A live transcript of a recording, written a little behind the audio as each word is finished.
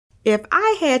If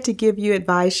I had to give you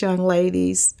advice, young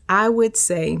ladies, I would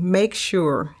say make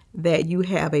sure that you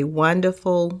have a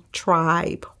wonderful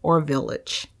tribe or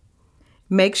village.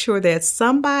 Make sure there's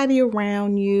somebody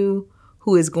around you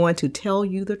who is going to tell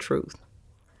you the truth.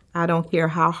 I don't care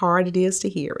how hard it is to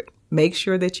hear it. Make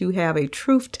sure that you have a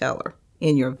truth teller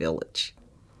in your village.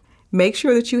 Make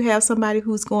sure that you have somebody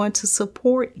who's going to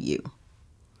support you.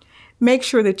 Make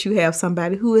sure that you have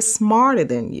somebody who is smarter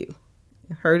than you.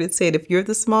 I heard it said if you're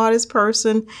the smartest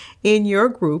person in your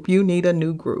group, you need a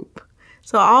new group.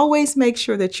 So always make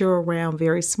sure that you're around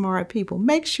very smart people.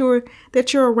 Make sure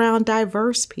that you're around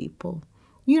diverse people.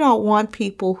 You don't want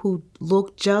people who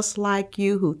look just like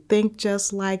you, who think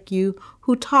just like you,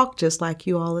 who talk just like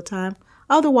you all the time.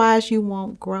 Otherwise, you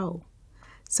won't grow.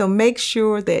 So make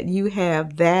sure that you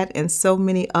have that and so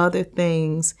many other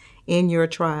things in your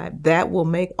tribe. That will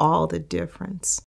make all the difference.